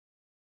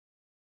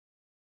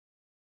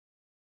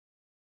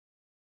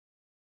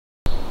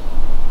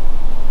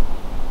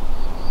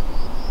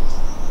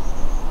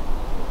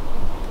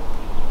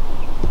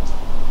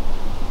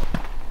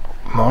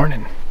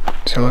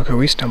look who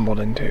we stumbled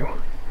into.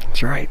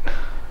 That's right.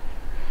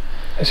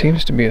 It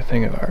seems to be a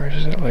thing of ours,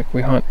 is that like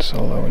we hunt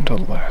solo until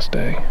the last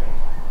day.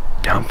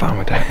 Yeah, I'm fine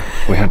with that.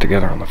 We hunt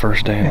together on the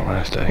first day and the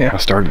last day. Yeah. I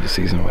started the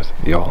season with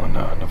y'all in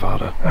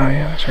Nevada. Oh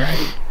yeah, that's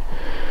right.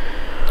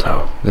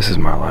 So, this is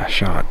my last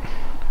shot.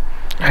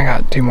 I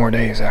got 2 more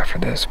days after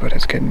this, but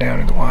it's getting down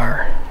to the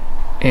wire.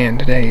 And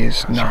today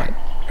is not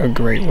a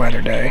great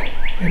weather day.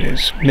 It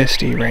is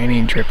misty,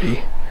 rainy,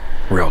 drippy.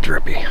 Real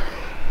drippy.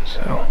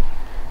 So,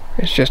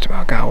 it's just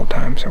about gobble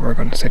time, so we're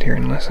going to sit here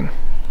and listen.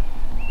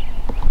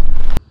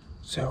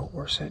 So,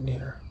 we're sitting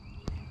here,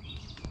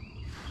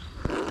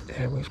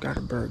 and we've got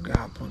a bird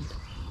gobbling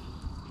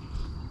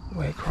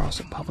way across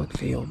a public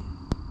field,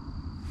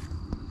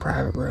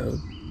 private road,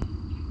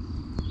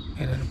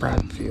 and in a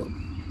private field.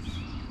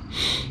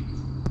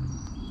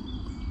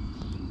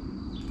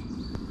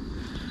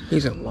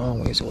 He's a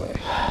long ways away.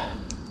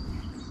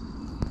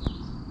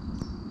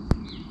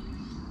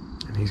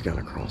 And he's got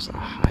to cross a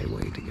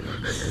highway to get over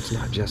there. It's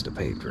not just a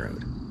paved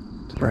road.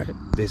 It's a Right.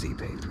 busy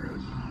paved road.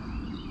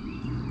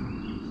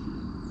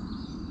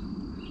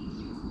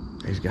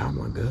 He's got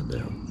one good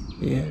though.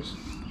 He is.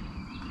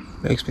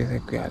 Makes me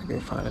think we gotta go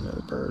find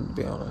another bird, to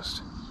be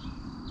honest.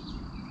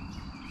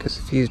 Because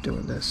if he's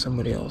doing this,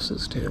 somebody else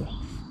is too.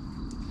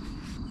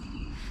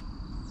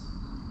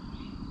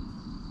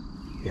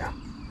 Yeah.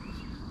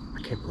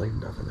 I can't believe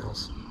nothing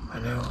else I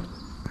know.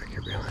 back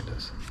here behind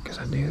us. Because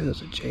I knew there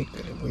was a Jake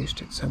that had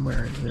roosted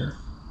somewhere in here.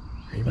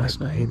 He Last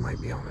might, night. he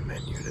might be on the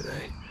menu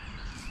today.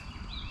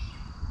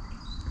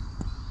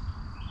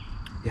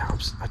 Yeah,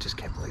 I just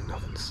can't believe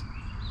nothing's...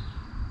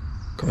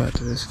 Come out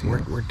to this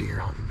field. We're deer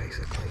hunting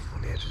basically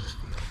on the edge of this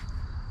field.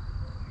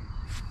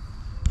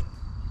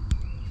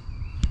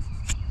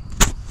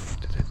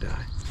 Did it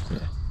die?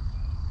 Yeah.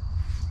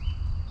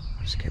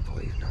 I just can't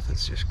believe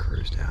nothing's just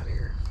cruised out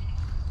here.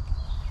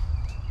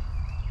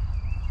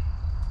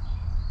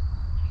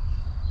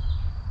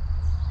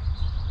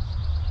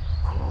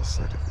 I lost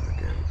sight of him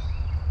again.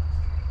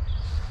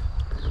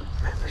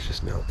 Man, there's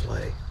just no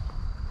play.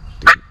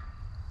 Dude.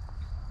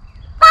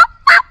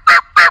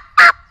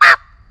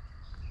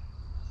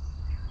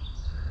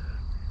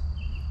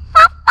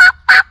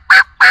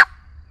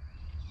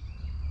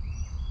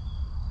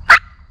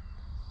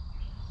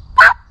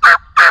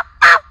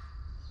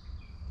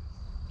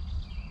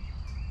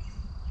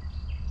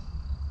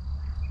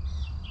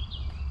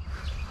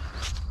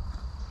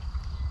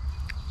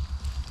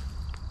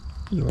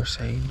 You were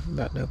saying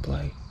about no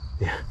play?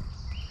 Yeah.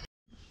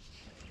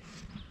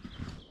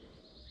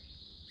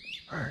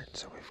 Alright,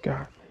 so we've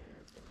got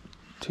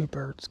 2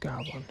 birds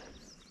gobbling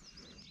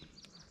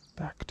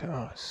back to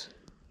us.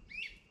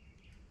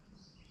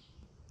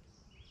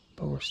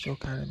 But we're still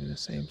kind of in the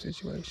same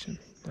situation.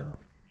 They're a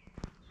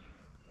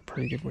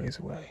pretty good ways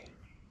away.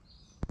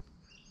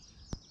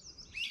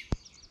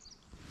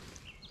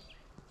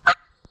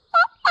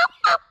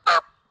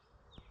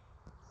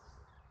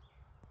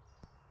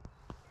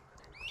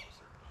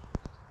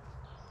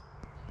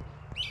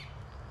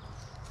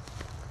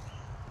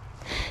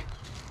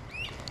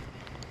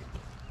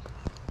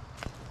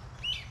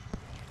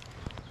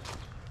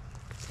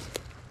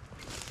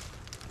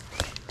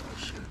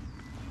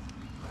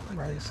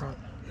 Right in front.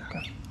 Yeah.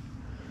 Okay.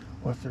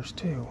 Well, if there's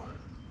 2,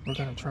 we're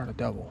gonna try to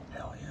double.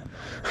 Hell yeah.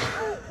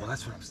 Well,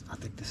 that's what I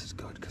think this is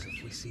good, because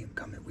if we see him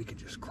coming, we could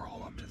just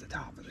crawl up to the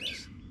top of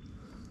this.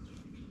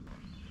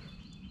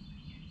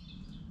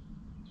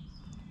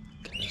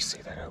 Can you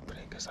see that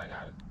opening? Because I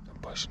got a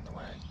bush in the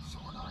way.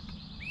 Sort of.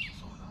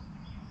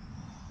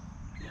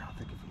 Yeah, I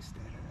think if he's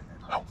standing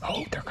in there.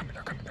 Oh, they're coming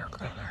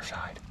on our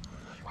side.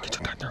 Get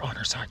your gun, they're on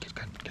our side. Get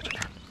your gun.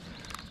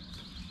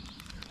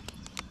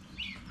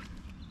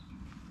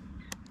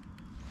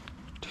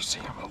 Do you see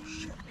him? Oh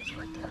shit, he's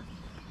right there.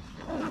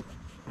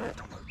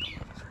 Don't look, he's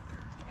right there.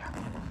 Yeah.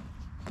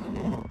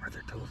 Are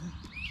there 2 of them?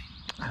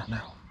 I don't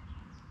know.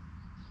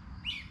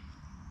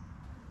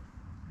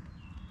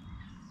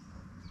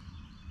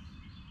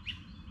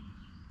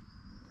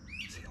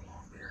 Is he a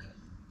long beard?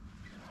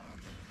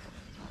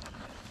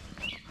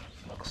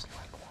 Looks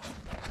like one.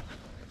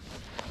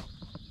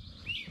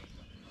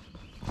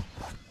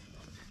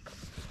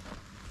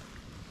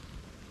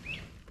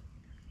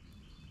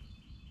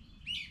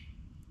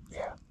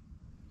 Yeah.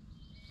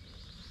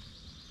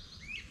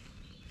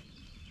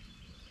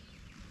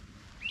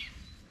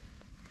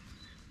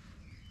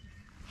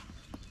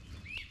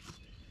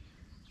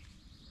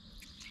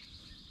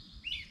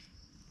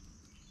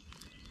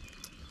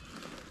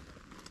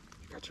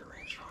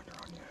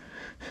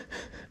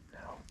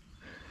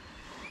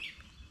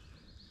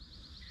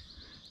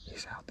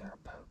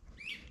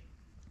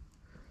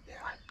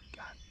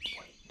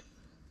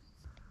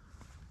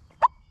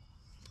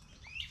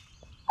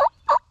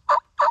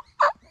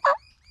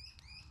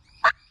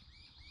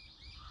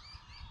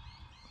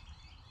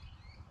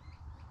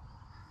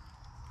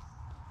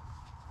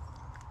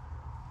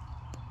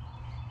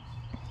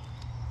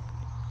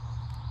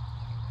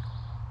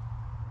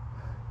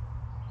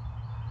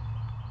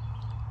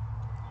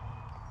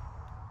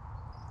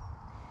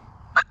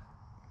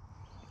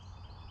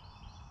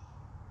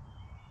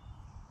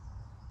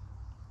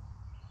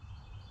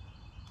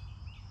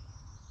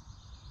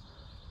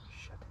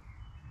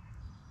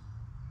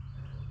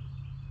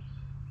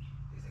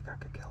 think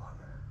I could kill him?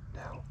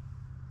 No.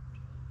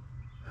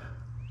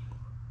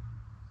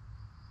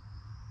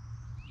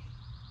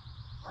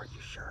 Are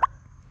you sure? I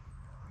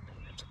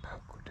mean, it's a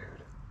poker, dude.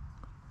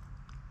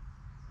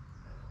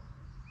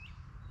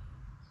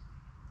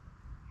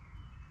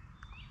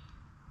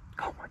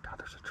 Oh my god,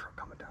 there's a truck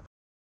coming down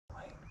the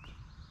lane.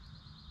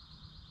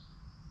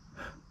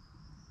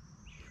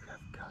 You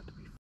have got to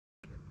be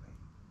kidding me.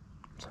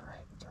 It's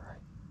alright, it's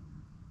alright.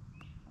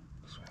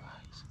 Just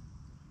relax.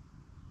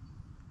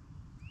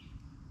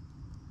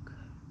 God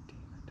damn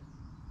it.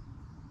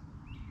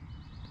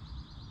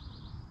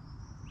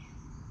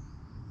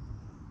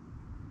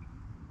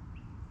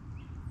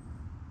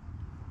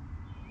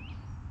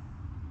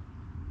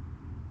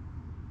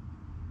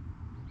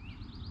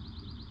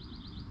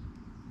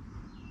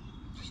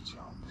 Just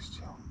chill, just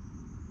chill.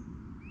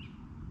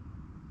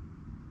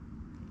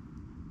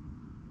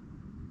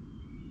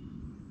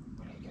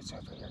 When he gets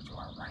over here to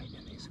our right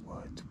in these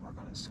woods, we're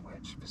gonna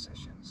switch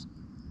positions.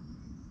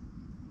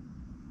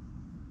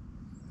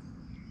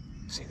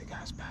 See the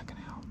guys backing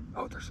out.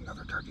 Oh, there's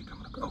another turkey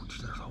coming across. Oh,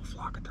 there's a whole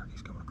flock of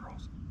turkeys coming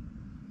across.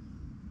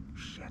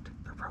 Shit,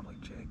 they're probably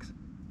jigs.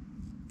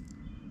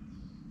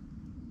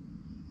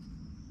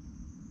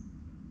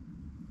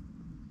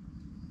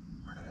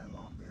 Where did that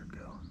long beard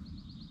go?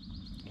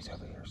 He's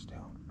over here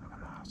still. I got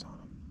my eyes on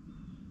him.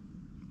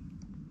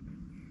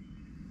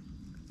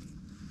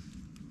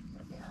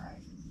 It'll be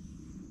alright.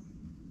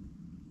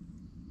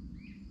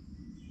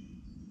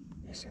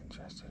 He's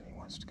interested. He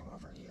wants to come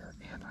over here.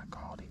 And I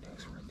called. He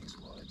knows we're in these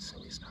woods,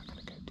 so he's not going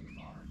to go too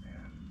far.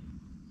 Yeah.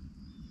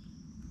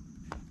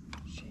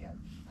 Shit.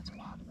 That's a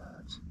lot of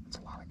birds. That's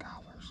a lot of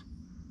gobblers.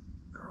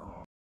 They're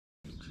all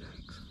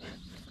jigs.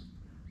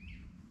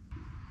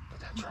 Did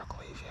that truck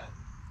leave yet?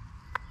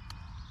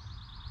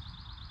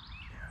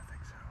 Yeah, I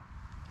think so.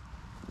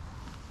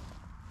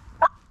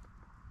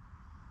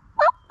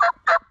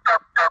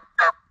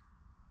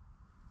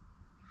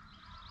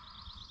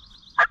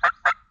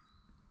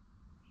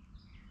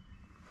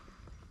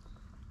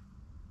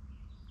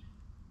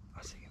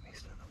 I see him.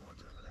 He's in the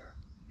woods over there.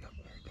 Yep,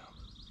 there he comes.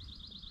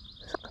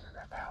 He's coming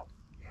back out.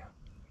 Yeah.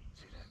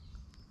 See that?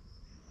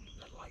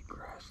 That light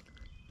grass,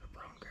 the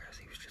brown grass.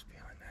 He was just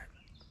behind that.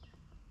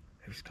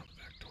 He was coming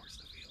back towards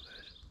the field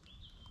edge.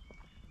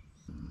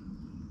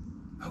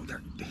 Oh,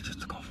 there! He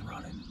just took off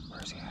running.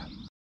 Where is he at?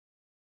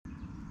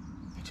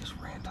 He just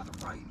ran to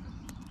the right.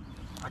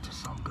 I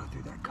just saw him go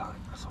through that cut.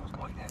 I saw his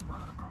white head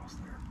running across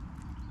there.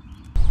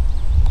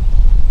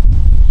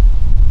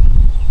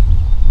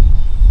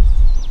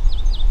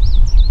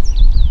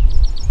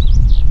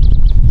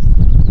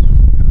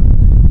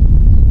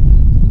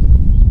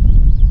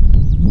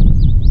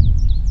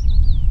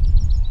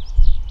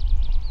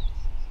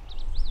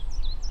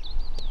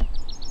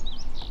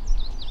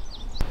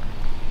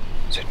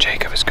 So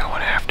Jacob is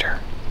going after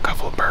a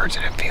couple of birds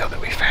in a field that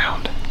we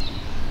found.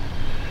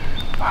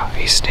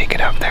 He's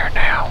sneaking up there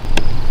now.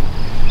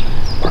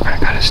 We're gonna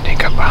kind of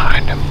sneak up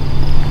behind him.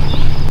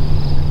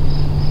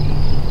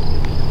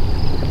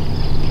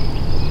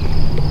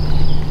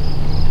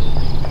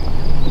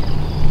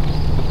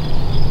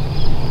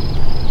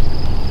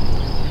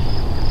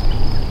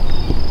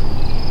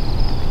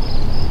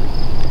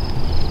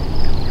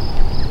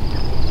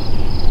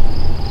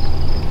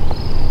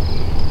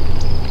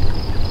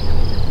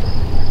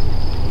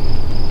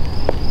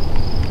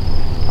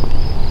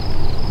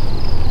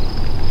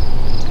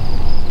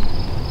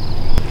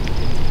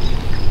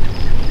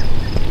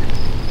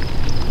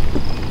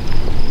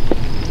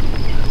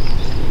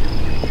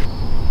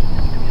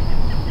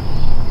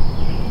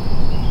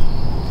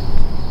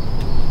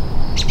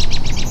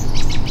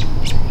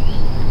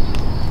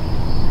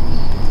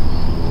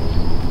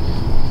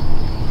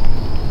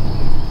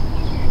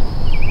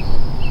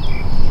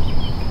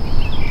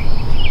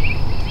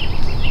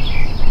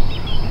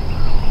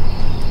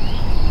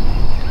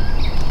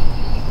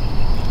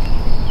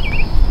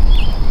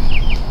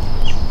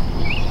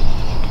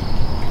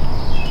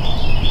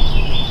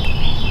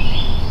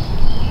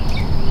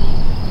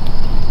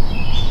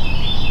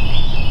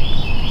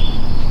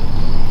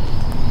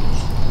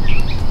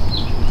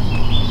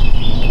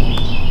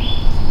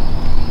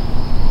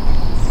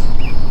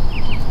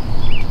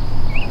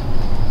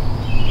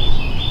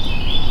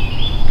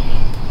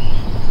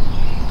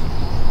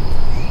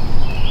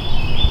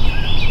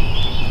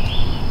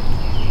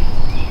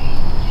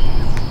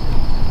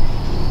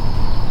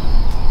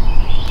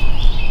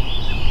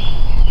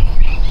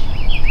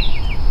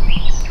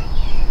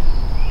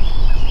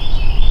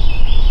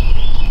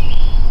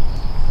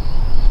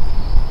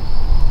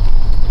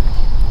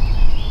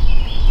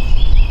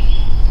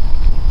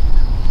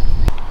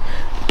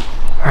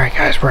 Alright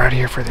guys, we're out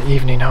here for the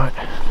evening hunt,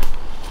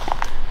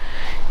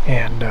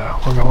 and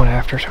we're going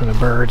after some of the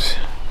birds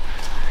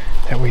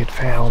that we had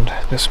found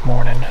this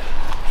morning.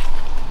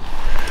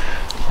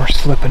 We're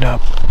slipping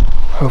up.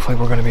 Hopefully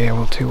we're going to be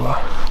able to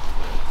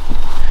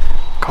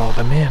call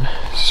them in,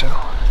 so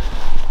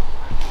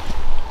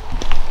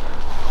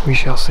we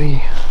shall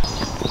see.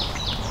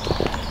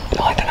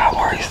 The only thing I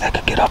worry is they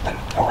could get up and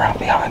around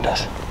behind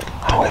us,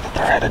 the way that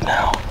they're headed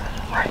now.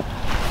 Right.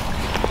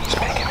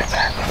 Speaking of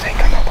that, if they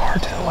come up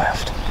hard to the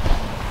left,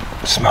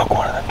 smoke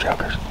one of them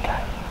jokers. Okay.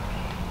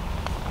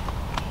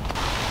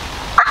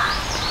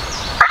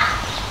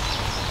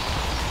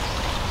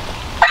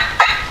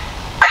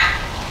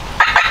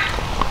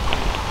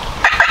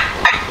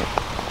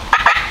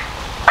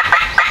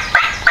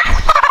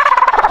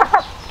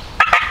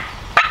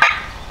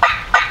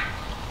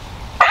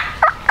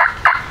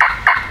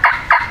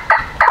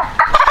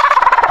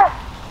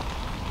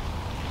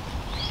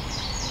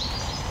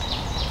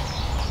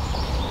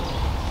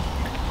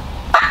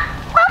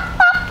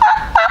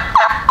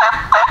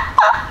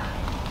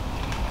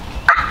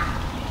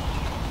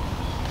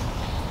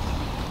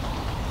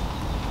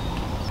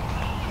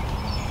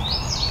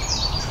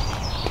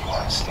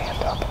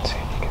 Stand up and see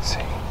if you can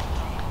see.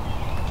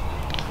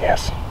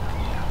 Yes.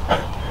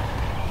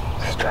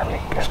 It's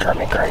driving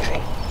me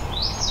crazy.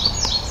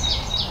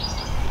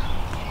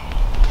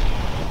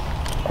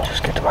 I'll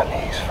just get to my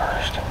knees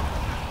first.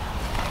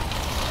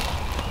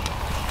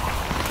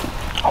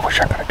 I wish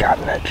I could have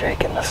gotten that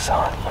Jake in the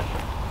sun.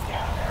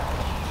 Yeah.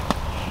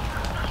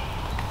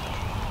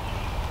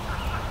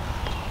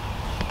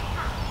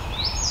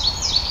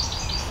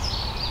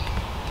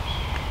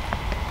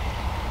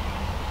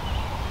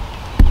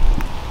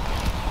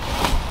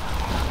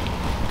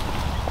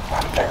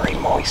 Very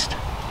moist.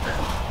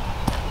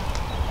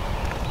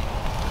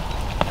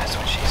 That's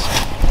what she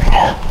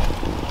said.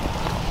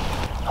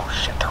 Oh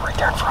shit, they're right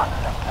there in front.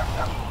 No.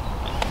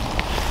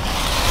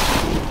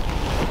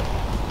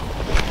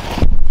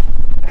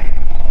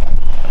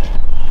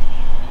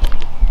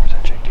 Where's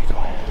that Jake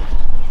decoy?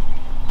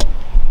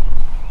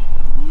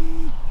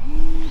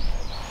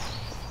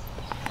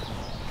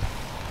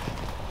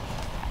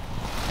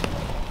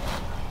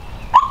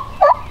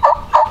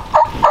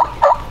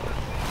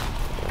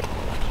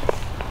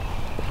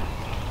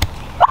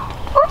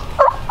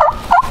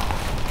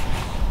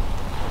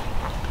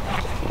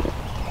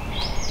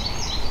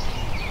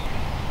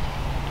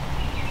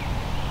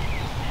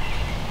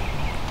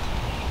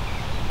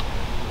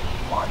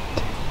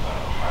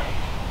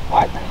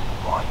 What?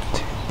 1,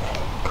 2,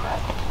 boom,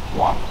 correct.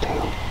 1, 2,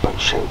 but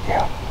shoot,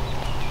 yeah.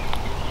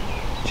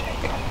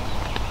 Jake.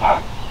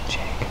 Huh?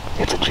 Jake.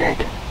 It's a Jake.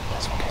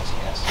 This one is,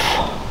 yes.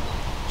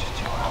 Just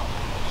chill out.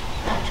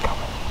 It's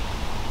coming.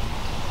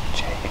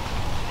 Jake.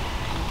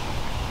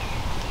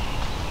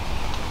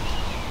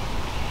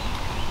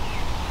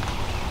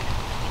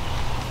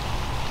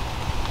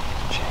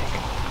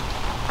 Jake.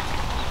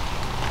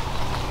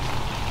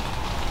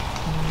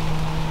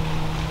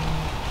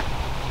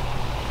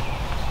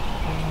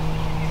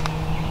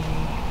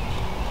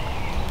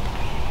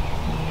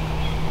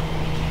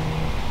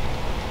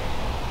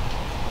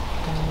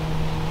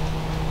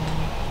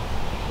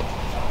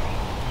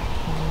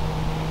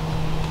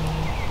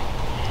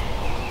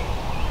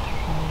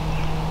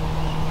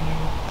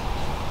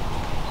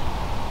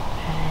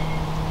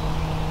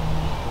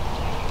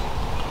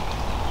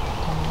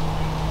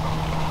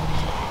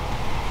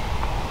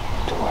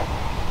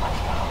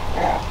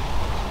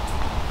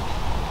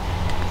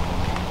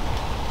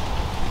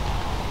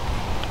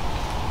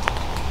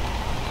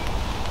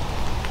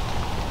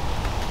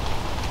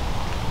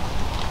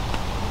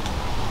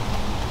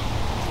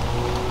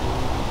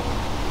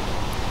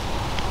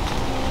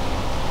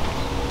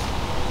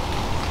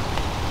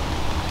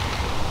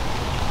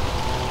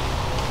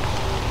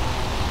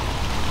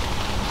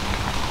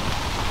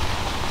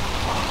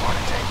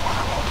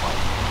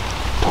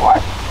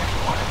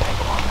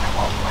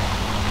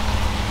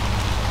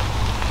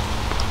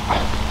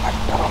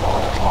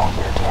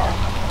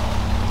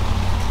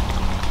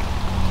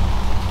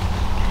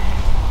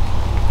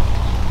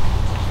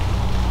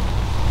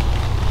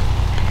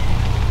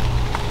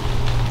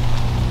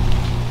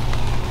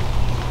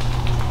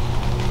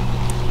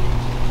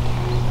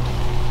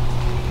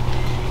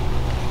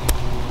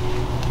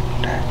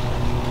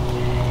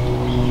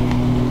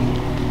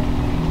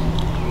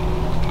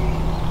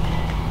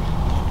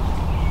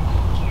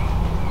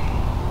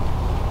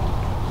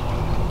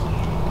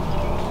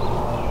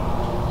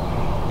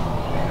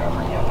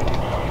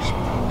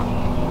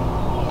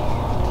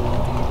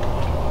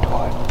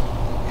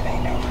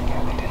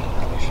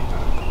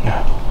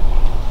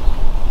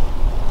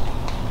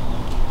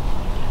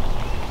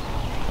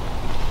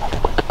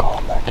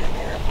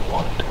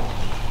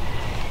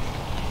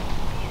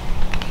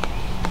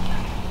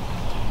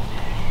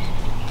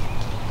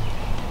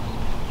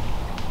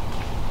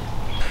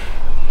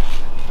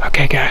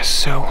 Okay guys,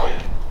 so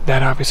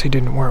that obviously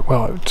didn't work.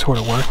 Well, it sort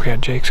of worked. We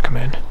had Jake's come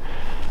in,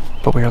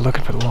 but we are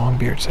looking for the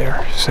longbeards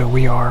there. So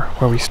we are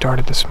where we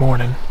started this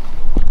morning,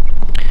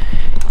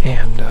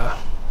 and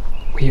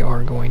we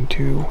are going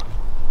to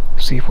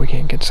see if we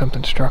can't get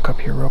something struck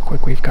up here real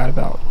quick. We've got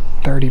about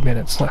 30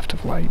 minutes left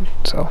of light,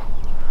 so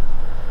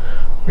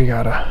we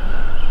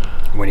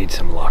need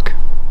some luck.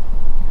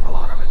 A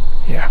lot of it.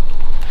 Yeah.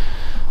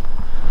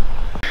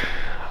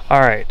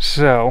 Alright,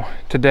 so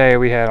today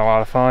we had a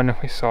lot of fun.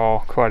 We saw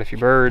quite a few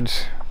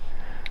birds.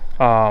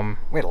 We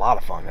had a lot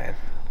of fun, man.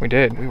 We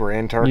did. We were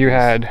in turkeys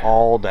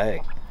all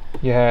day.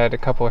 You had a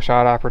couple of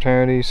shot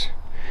opportunities.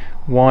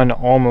 one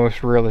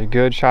almost really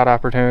good shot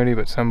opportunity,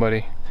 but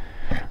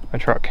a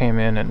truck came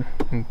in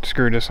and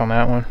screwed us on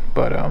that one.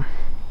 But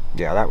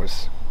yeah, that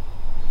was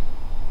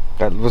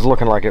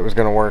looking like it was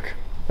going to work.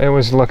 it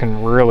was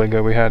looking really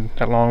good. We had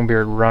that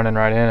longbeard running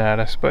right in at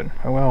us, but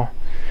oh well,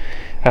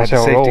 that's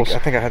how it rolls. I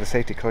think I had the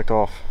safety clicked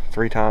off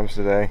 3 times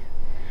today.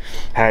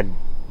 Had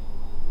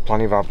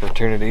plenty of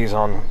opportunities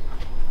on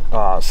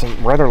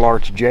some rather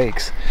large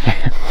jakes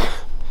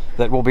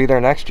that will be there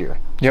next year.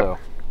 Yep. So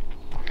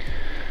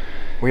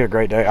we had a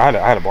great day. I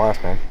had a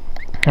blast, man.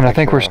 And I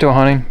think we're still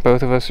hunting.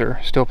 Both of us are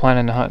still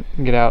planning to hunt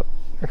and get out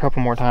a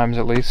couple more times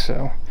at least.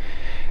 So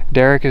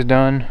Derek is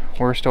done.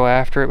 We're still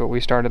after it, but we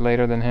started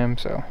later than him,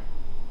 so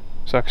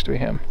sucks to be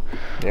him.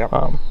 Yep.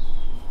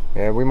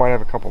 Yeah, we might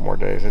have a couple more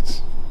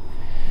days.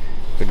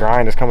 The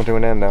grind is coming to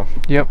an end, though.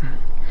 Yep.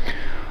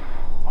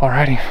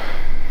 Alrighty.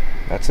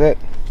 That's it.